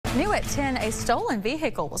New at 10, a stolen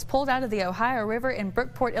vehicle was pulled out of the Ohio River in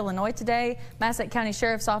Brookport, Illinois today. Massac County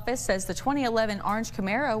Sheriff's Office says the 2011 orange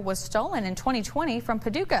Camaro was stolen in 2020 from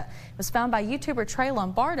Paducah. It was found by YouTuber Trey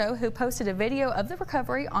Lombardo, who posted a video of the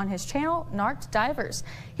recovery on his channel, Narked Divers.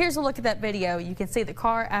 Here's a look at that video. You can see the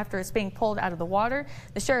car after it's being pulled out of the water.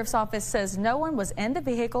 The Sheriff's Office says no one was in the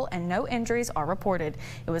vehicle and no injuries are reported.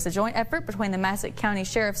 It was a joint effort between the Massac County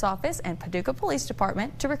Sheriff's Office and Paducah Police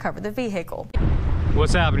Department to recover the vehicle.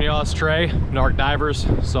 What's happening, y'all? It's Trey, Narked Divers.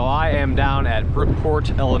 So I am down at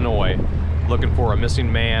Brookport, Illinois, looking for a missing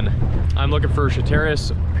man. I'm looking for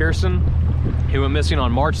Shatarius Pearson. He went missing on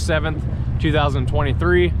March 7th,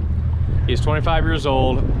 2023. He's 25 years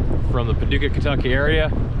old, from the Paducah, Kentucky area.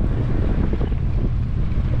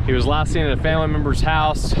 He was last seen at a family member's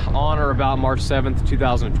house on or about March 7th,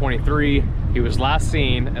 2023. He was last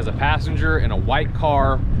seen as a passenger in a white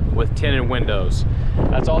car with tinted windows.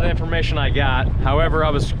 That's all the information I got. However, I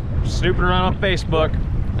was snooping around on Facebook,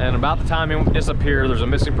 and about the time he disappeared, there's a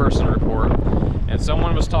missing person report, and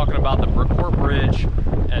someone was talking about the Brookport Bridge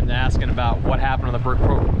and asking about what happened on the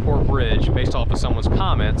Brookport Bridge based off of someone's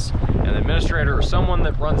comments, and the administrator or someone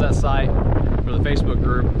that runs that site for the Facebook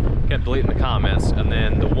group kept deleting the comments. And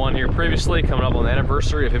then the one here previously, coming up on the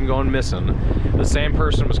anniversary of him going missing, the same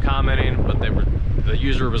person was commenting, but the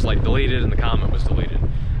user was like deleted and the comment was deleted.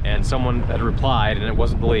 And someone had replied and it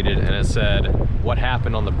wasn't deleted, and it said, what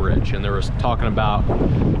happened on the bridge? And there was talking about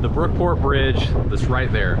the Brookport Bridge that's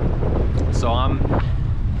right there. So I'm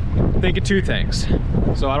thinking two things.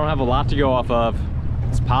 So I don't have a lot to go off of.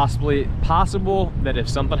 It's possible that if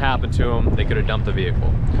something happened to him, they could have dumped the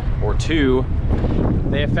vehicle. Or two,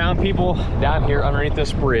 they have found people down here underneath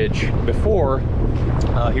this bridge before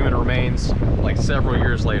human remains, like several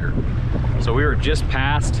years later. So we were just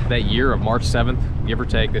past that year of March 7th, give or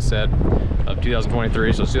take, they said, of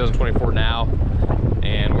 2023. So it's 2024 now,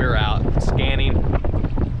 and we're out scanning.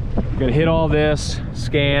 Gonna hit all this,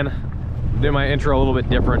 scan, do my intro a little bit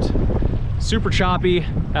different. Super choppy,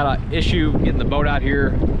 had an issue getting the boat out here,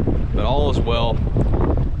 but all is well,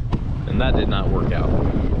 and that did not work out.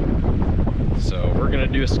 So we're gonna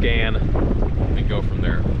do a scan and go from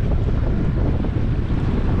there.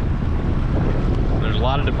 There's a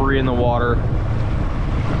lot of debris in the water,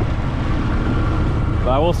 but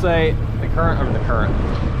I will say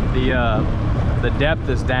the depth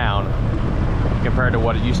is down compared to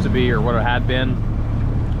what it used to be or what it had been.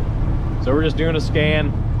 So we're just doing a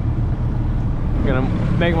scan. I'm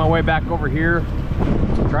gonna make my way back over here,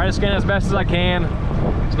 try to scan as best as I can.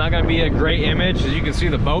 It's not gonna be a great image. As you can see,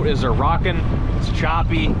 the boat is rocking, it's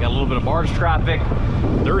choppy, got a little bit of barge traffic.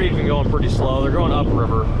 They're even going pretty slow, they're going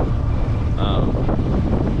upriver.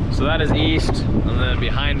 So that is east, and then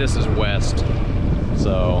behind us is west.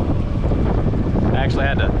 So I actually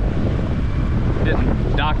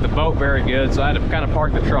didn't dock the boat very good, so I had to kind of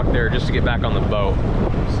park the truck there just to get back on the boat.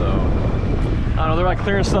 So I don't know, they're like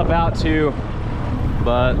clearing stuff out too,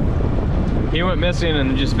 but he went missing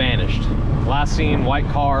and just vanished. Last seen, white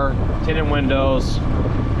car, tinted windows.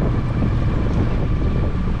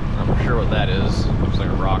 I'm not sure what that is. Looks like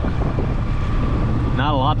a rock.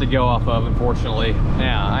 Not a lot to go off of, unfortunately.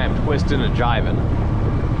 Yeah, I am twisting and jiving.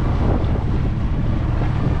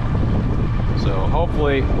 So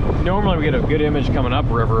hopefully, normally we get a good image coming up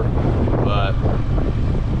river, but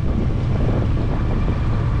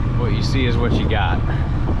what you see is what you got.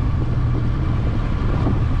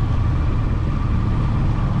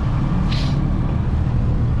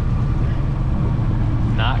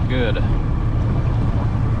 Not good.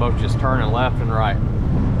 Boat just turning left and right.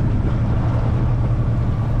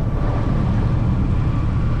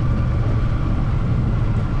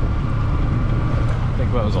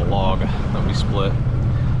 That was a log that we split. I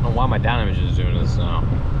don't know why my down image is doing this now.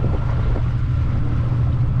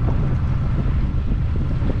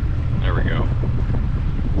 There we go.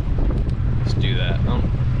 Let's do that. Oh.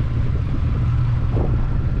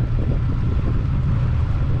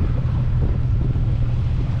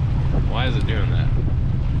 Why is it doing that?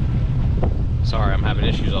 Sorry, I'm having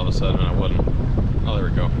issues all of a sudden and I wouldn't. Oh, there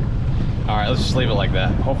we go. All right, let's just leave it like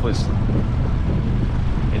that. Hopefully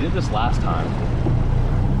it did this last time.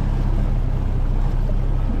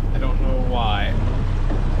 I don't know why.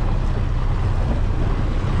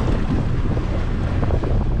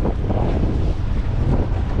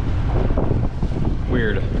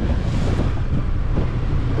 Weird.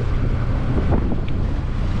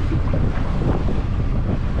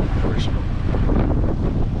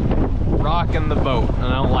 We're rocking the boat, and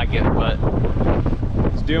I don't like it, but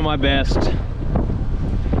it's doing my best.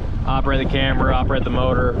 Operate the camera, operate the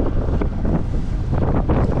motor.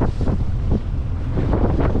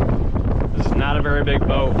 This is not not a very big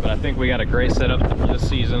boat, but I think we got a great setup for this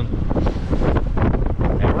season.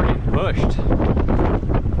 And we're getting pushed.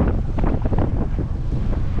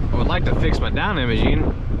 I would like to fix my down imaging.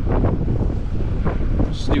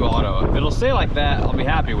 Just do auto. If it'll stay like that, I'll be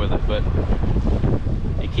happy with it, but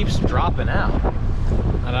it keeps dropping out.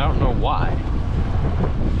 And I don't know why.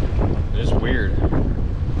 It's just weird.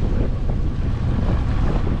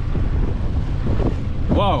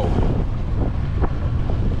 Whoa.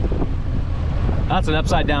 That's an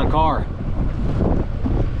upside down car.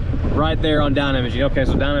 Right there on down imaging. Okay,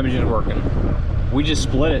 so down imaging is working. We just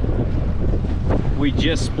split it. We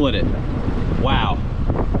just split it. Wow.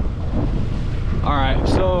 All right,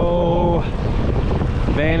 so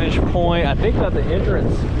vantage point. I think that the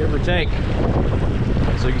entrance, give or take.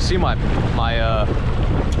 So you can see my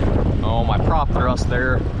prop thrust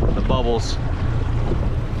there, the bubbles.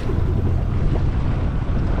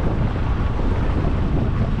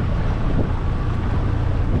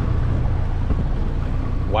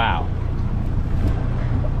 Wow.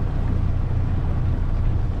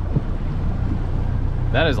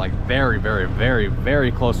 That is like very, very, very,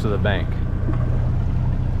 very close to the bank.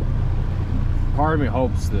 Part of me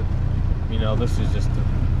hopes that, you know, this is just,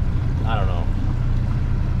 I don't know.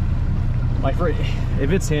 Like,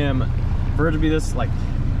 if it's him, for it to be this, like,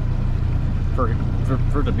 for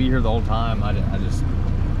it to be here the whole time, I just,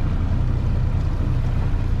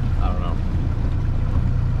 I don't know.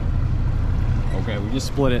 Okay, we just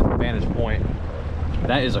split it, vantage point.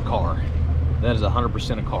 That is a car. That is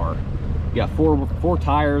 100% a car. You got four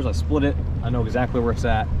tires. I split it. I know exactly where it's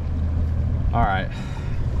at. All right.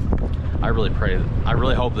 I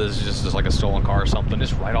really hope this is just like a stolen car or something,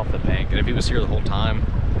 just right off the bank. And if he was here the whole time.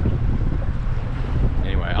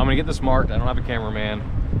 Anyway, I'm gonna get this marked. I don't have a cameraman.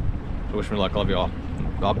 So wish me luck. Love y'all.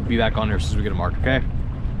 I'll be back on here as soon as we get it marked, okay?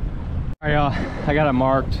 All right, y'all. I got it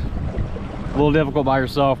marked. A little difficult by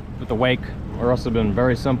yourself with the wake, or else it'd been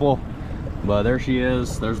very simple. But there she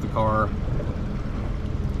is. There's the car.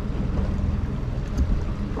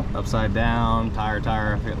 Upside down, tire.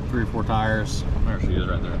 I got 3 or 4 tires. There she is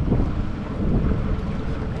right there.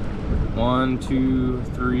 1, 2,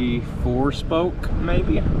 3, 4 spoke,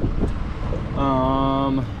 maybe.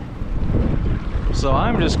 So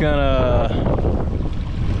I'm just gonna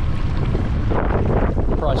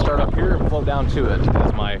probably start up here and float down to it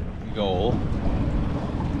is my goal.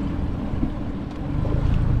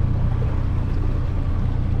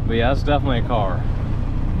 But yeah, it's definitely a car.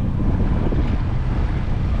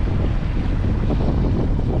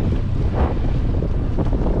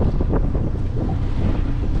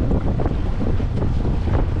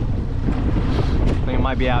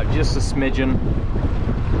 Might be out just a smidgen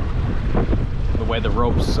the way the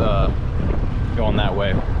rope's going that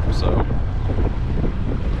way, so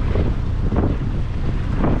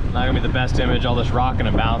not gonna be the best image, all this rocking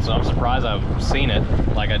and bouncing. I'm surprised I've seen it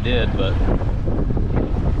like I did, but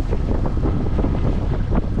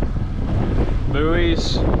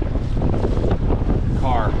buoys,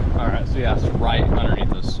 car. All right, so yeah, it's right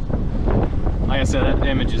underneath us. Like I said, that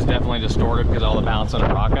image is definitely distorted because of all the bouncing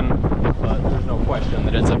and rocking, but there's no question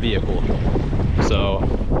that it's a vehicle. So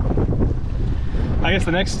I guess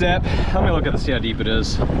the next step, let me look at this, see how deep it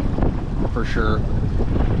is for sure.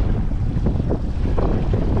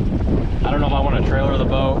 I don't know if I want to trailer the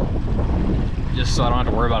boat just so I don't have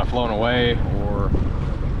to worry about it floating away, or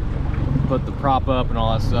put the prop up and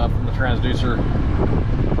all that stuff from the transducer.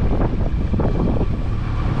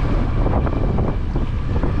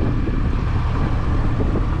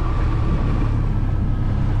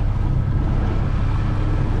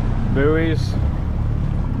 Buoys.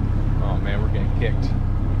 Oh man, we're getting kicked.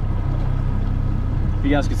 If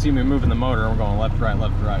you guys can see me moving the motor, we're going left, right,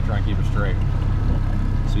 try and keep it straight.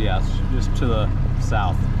 So yeah, it's just to the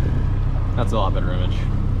south. That's a lot better image.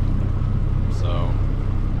 So,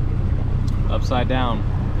 upside down.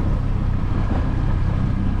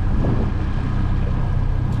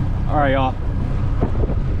 All right, y'all.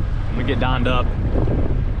 I'm gonna get donned up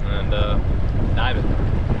and dive it.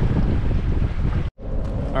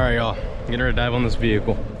 All right, y'all, getting ready to dive on this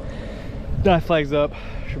vehicle. Dive flag's up,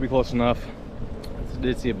 should be close enough. I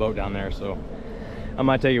did see a boat down there, so I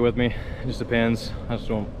might take it with me. It just depends. I just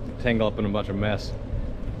don't tangle up in a bunch of mess.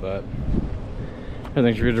 But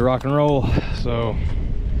everything's ready to rock and roll, so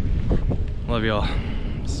love y'all.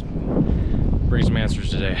 Let's bring some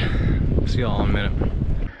answers today. See y'all in a minute.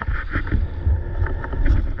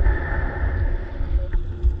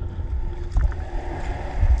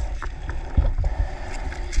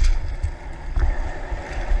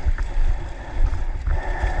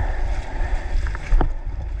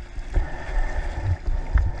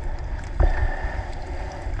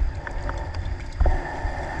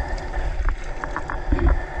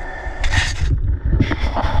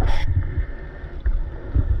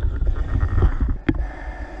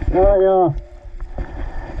 right, y'all.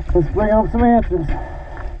 Let's bring up some answers.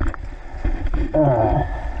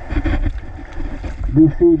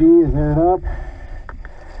 BCD is aired up.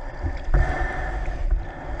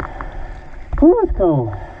 Whew, it's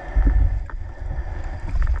cold.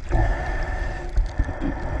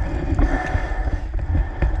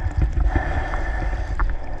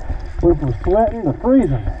 Went from sweating to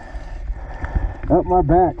freezing. Up my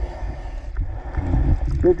back.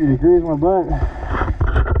 50 degrees my butt.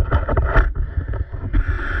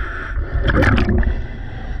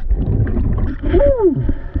 Woo!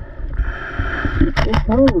 It's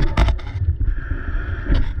cold.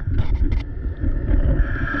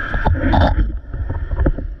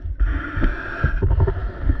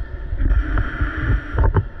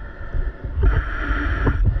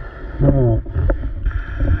 Alright.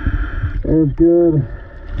 Air's good.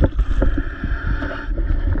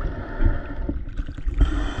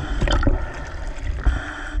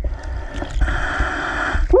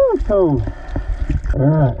 Woo, it's cold.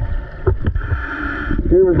 Alright.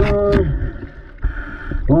 Camera's on.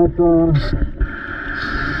 Lights on.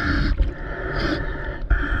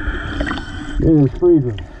 It is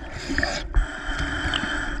freezing.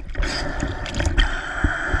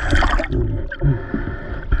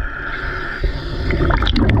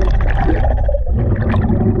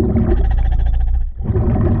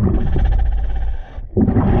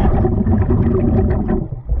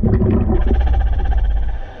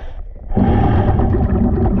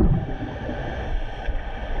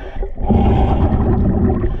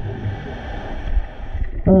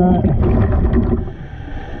 Alright,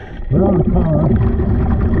 we're on the car.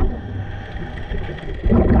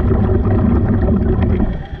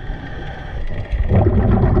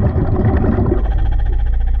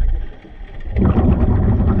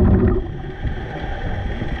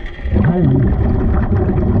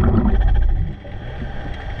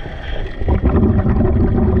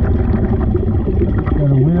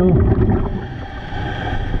 Got a wheel.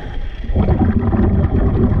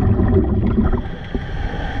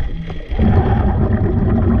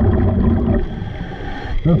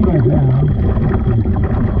 Let's go down.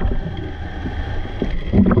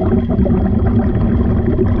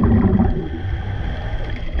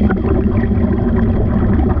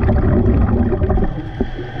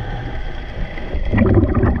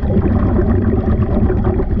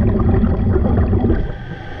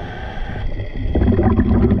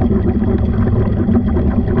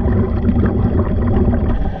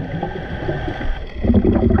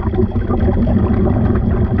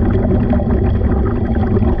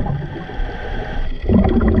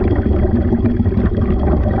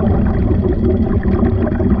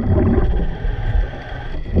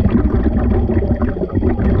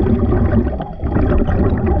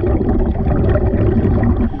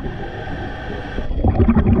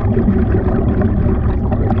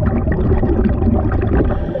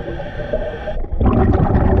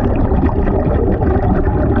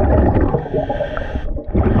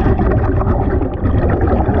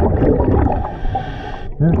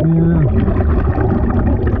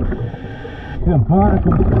 Got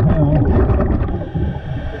particles to hell.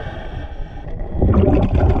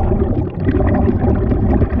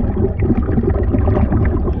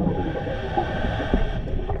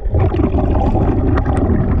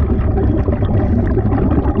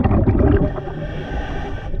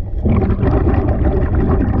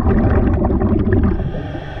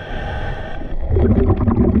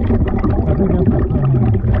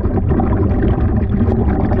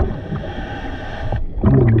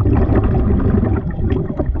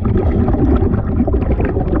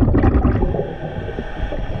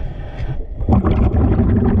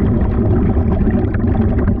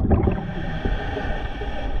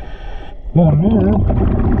 Got a mirror.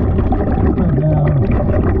 Go down.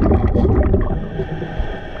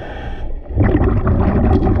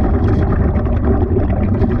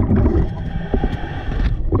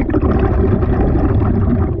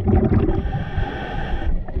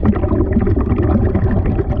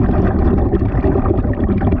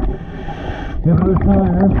 Get another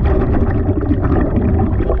tire.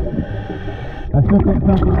 I still think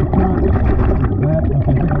something in the front. That,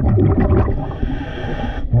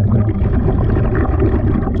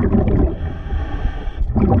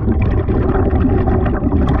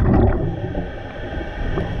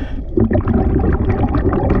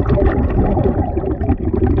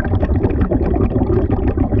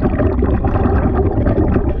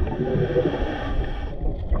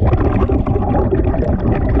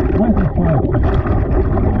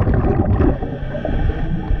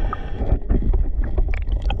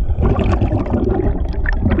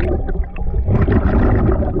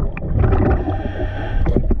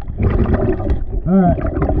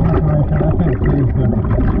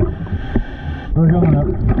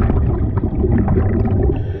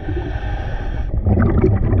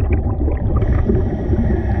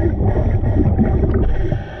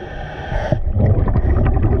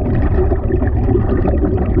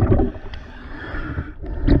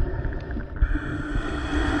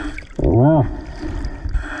 wow.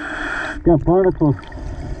 Got barnacles.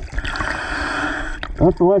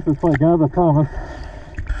 That's the license plate, guys, I promise.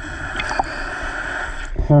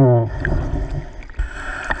 Alright.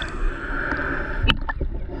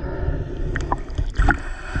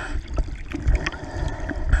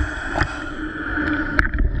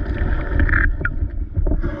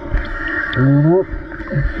 Going up.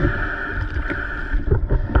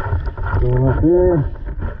 Going up here.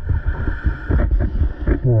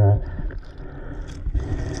 Alright.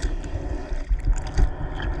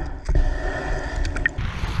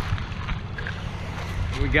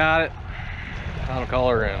 We got it. Time to call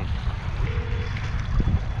her in.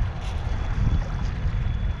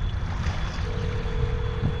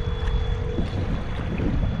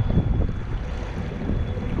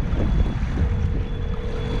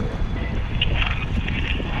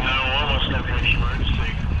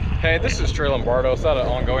 Hey, this is Trey Lombardo. It's not an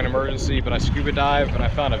ongoing emergency, but I scuba dive and I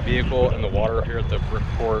found a vehicle in the water here at the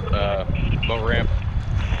Brookport boat ramp.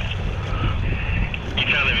 You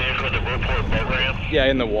found a vehicle at the Brookport boat ramp? Yeah,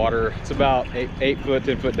 in the water. It's about 8 foot,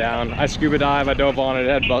 10 foot down. I scuba dive, I dove on it.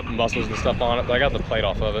 It had muscles and stuff on it, but I got the plate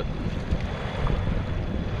off of it.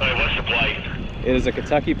 Alright, what's the plate? It is a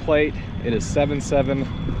Kentucky plate. It is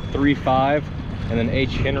 7735 and then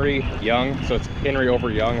H. Henry Young. So it's Henry over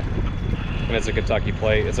Young. And it's a Kentucky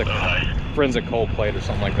plate. It's a forensic coal plate or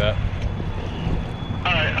something like that.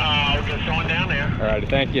 Alright, I'll get someone down there. Alrighty,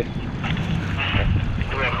 thank you.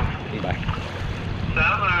 You're welcome. Bye.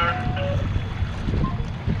 Down there.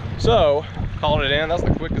 So, calling it in. That's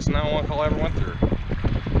the quickest 911 call I ever went through.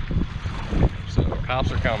 So,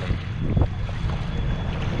 cops are coming.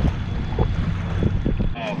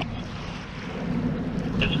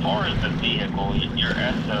 As far as the vehicle, you're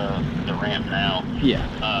at the ramp now. Yeah.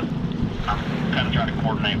 I'm kind of trying to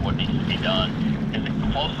coordinate what needs to be done. Is it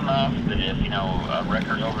close enough that if, you know,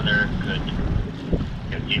 records over there could,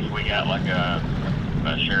 if we got like a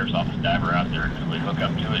sheriff's office diver out there, could we hook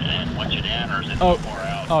up to it and winch it in, or is it too far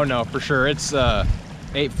out? Oh no, for sure. It's 8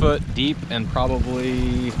 foot deep and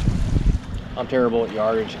probably, I'm terrible at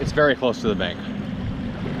yardage, it's very close to the bank.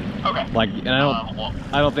 Okay. Like, and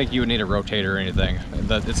I don't think you would need a rotator or anything.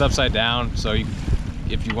 It's upside down, so you,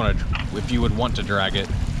 if you would want to drag it,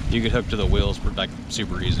 you could hook to the wheels for like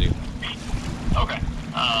super easy. Okay.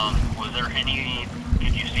 Was there any,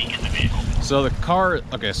 did you see in the vehicle? So the car,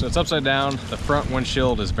 okay, so it's upside down. The front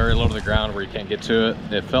windshield is very low to the ground where you can't get to it.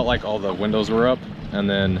 It felt like all the windows were up, and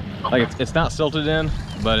then like it's not silted in,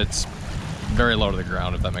 but it's very low to the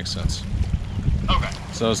ground, if that makes sense. Okay.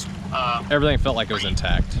 So it's, everything felt like it was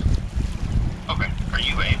intact. Okay. Are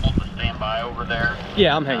you able to stand by over there?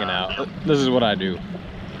 Yeah, I'm hanging out. This is what I do.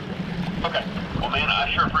 Okay. Well, man, I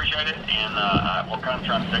sure appreciate it, and we're kind of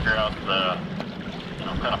trying to figure out the, you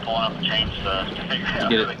know, kind of pulling out the chains to figure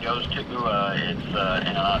out who it goes to. It's in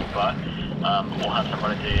an odd spot. We'll have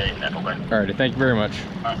somebody to you ASAP, okay? Alrighty, thank you very much.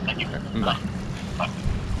 All right, thank you. Bye. Bye.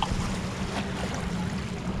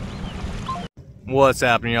 What's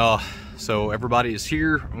happening, y'all? So everybody is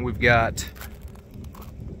here, and we've got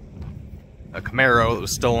a Camaro that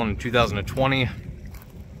was stolen in 2020.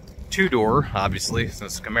 Two-door, obviously,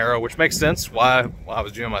 since it's Camaro, which makes sense why I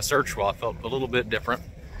was doing my search. Well, I felt a little bit different.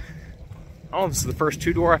 I don't know if this is the first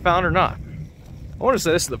two-door I found or not. I want to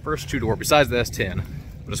say this is the first two-door besides the S10.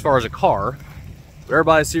 But as far as a car,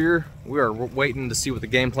 everybody's here. We are waiting to see what the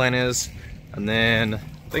game plan is, and then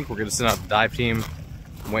I think we're going to send out the dive team.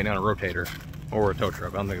 I'm waiting on a rotator or a tow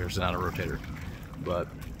truck. I don't think they're sending out a rotator, but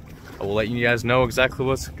I will let you guys know exactly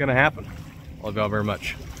what's going to happen. Love y'all very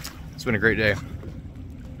much. It's been a great day.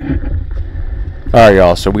 Alright,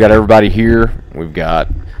 y'all, so we got everybody here. We've got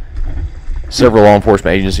several law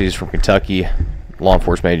enforcement agencies from Kentucky, law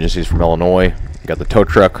enforcement agencies from Illinois. We got the tow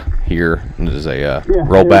truck here. This is a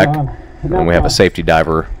rollback, and we have a safety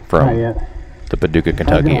diver from the Paducah,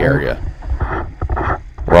 Kentucky area.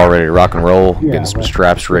 We're all ready to rock and roll, getting some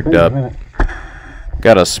straps rigged up.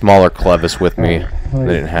 Got a smaller clevis with me. They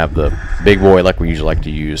didn't have the big boy like we usually like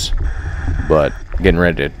to use, but getting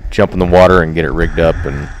ready to jump in the water and get it rigged up,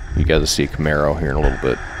 and you guys will see Camaro here in a little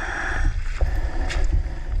bit.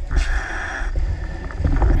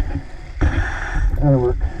 That'll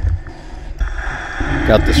work.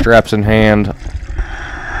 Got the straps in hand,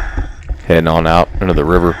 heading on out into the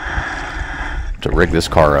river to rig this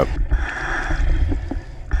car up.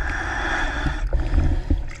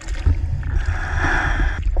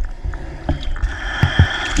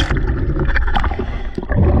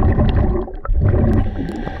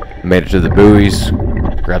 Made it to the buoys,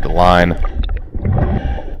 grabbed the line,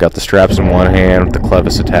 got the straps in one hand with the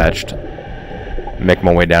clevis attached, make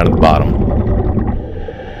my way down to the bottom.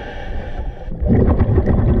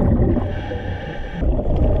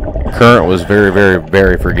 current was very, very,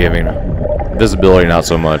 very forgiving. Visibility not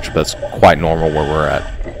so much, but it's quite normal where we're at.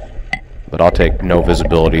 But I'll take no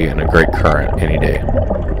visibility and a great current any day.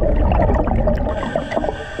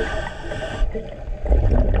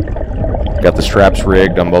 Got the straps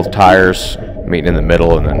rigged on both tires, meeting in the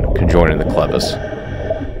middle and then conjoining the clevis.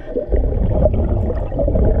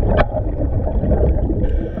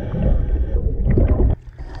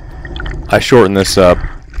 I shortened this up,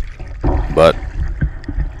 but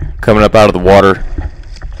coming up out of the water,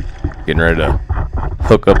 getting ready to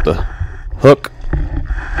hook up the hook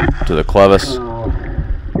to the clevis,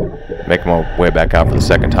 making my way back out for the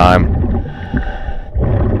second time.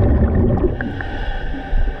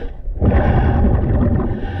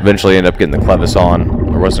 Eventually end up getting the clevis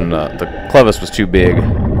on. There wasn't the clevis was too big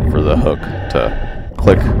for the hook to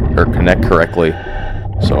click or connect correctly,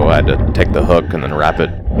 so I had to take the hook and then wrap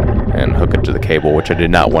it and hook it to the cable, which I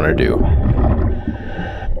did not want to do.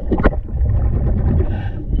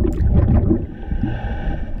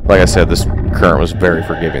 Like I said, this current was very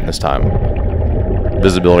forgiving this time.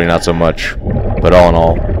 Visibility not so much, but all in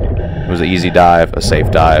all, it was an easy dive, a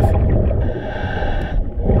safe dive.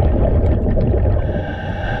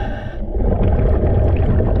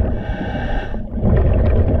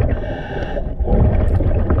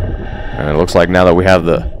 And it looks like now that we have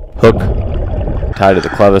the hook tied to the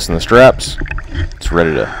clevis and the straps, it's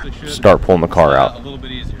ready to start pulling the car out. A little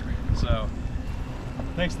bit easier. So,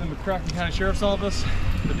 thanks to the McCracken County Sheriff's Office.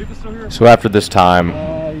 The Duke is still here. So after this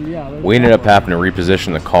time, we ended up having to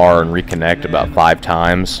reposition the car and reconnect about 5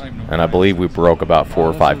 times, and I believe we broke about 4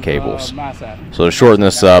 or 5 cables. So to shorten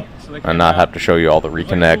this up and not have to show you all the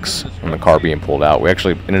reconnects and the car being pulled out, we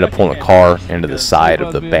actually ended up pulling the car into the side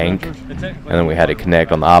of the bank, and then we had to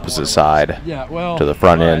connect on the opposite side to the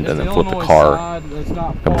front end and then flip the car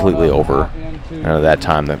completely over. And at that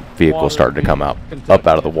time the vehicle started to come up out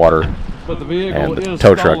of the water, and the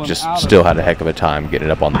tow truck just still had a heck of a time getting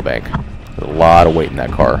up on the bank. There's a lot of weight in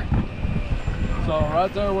that car.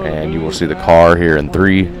 And you will see the car here in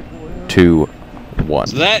 3, 2, 1.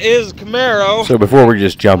 So that is Camaro. So before we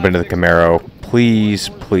just jump into the Camaro, please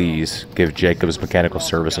give Jacob's Mechanical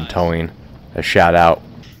Service and Towing a shout out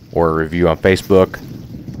or a review on Facebook.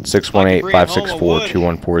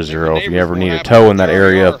 618-564-2140. If you ever need a tow in that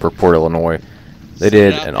area for Port Illinois, they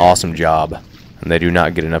did an awesome job, and they do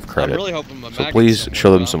not get enough credit. So please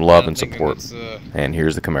show them some love and support. And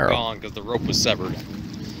here's the Camaro. Because the rope was severed.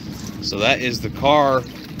 So that is the car.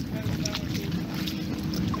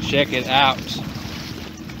 Check it out.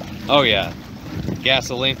 Oh yeah,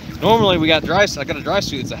 gasoline. Normally I got a dry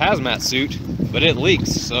suit. It's a hazmat suit, but it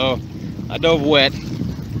leaks, so I dove wet.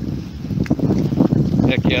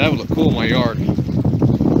 Heck yeah, that would look cool in my yard.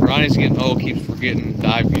 Ronnie's getting old, keeps forgetting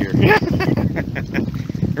dive gear.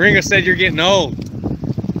 Ringo said you're getting old.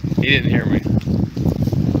 He didn't hear me.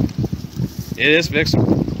 It is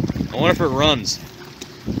fixable. I wonder if it runs.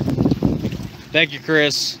 Thank you,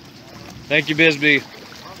 Chris. Thank you, Bisbee.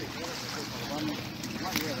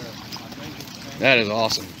 That is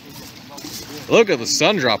awesome. Look at the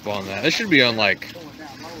sun drop on that. This should be on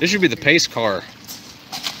this should be the pace car.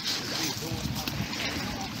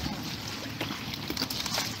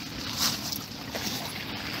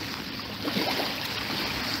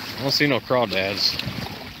 I don't see no crawdads.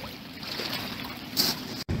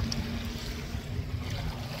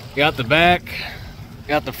 Got the back,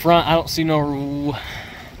 got the front. I don't see no.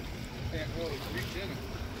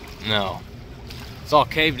 No, it's all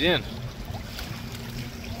caved in.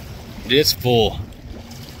 It's full.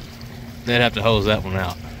 They'd have to hose that one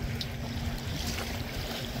out.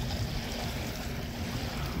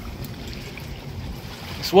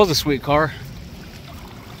 This was a sweet car.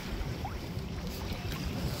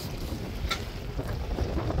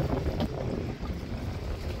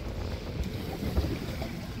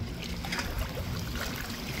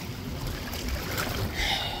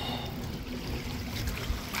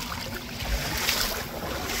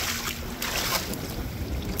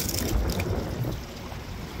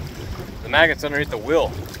 The magnet's underneath the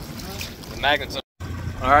wheel. The magnet's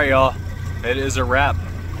all right, y'all. It is a wrap.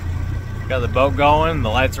 Got the boat going. The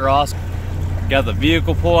lights are awesome. Got the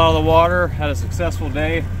vehicle pulled out of the water. Had a successful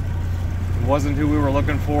day. It wasn't who we were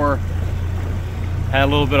looking for. Had a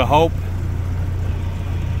little bit of hope,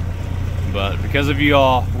 but because of you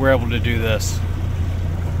all, we're able to do this.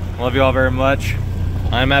 Love you all very much.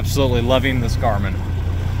 I'm absolutely loving this Garmin.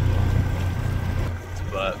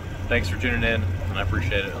 But thanks for tuning in, and I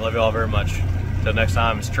appreciate it. I love you all very much. Until next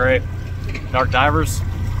time, it's Trey, Dark Divers.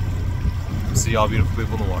 See y'all beautiful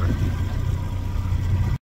people in the water.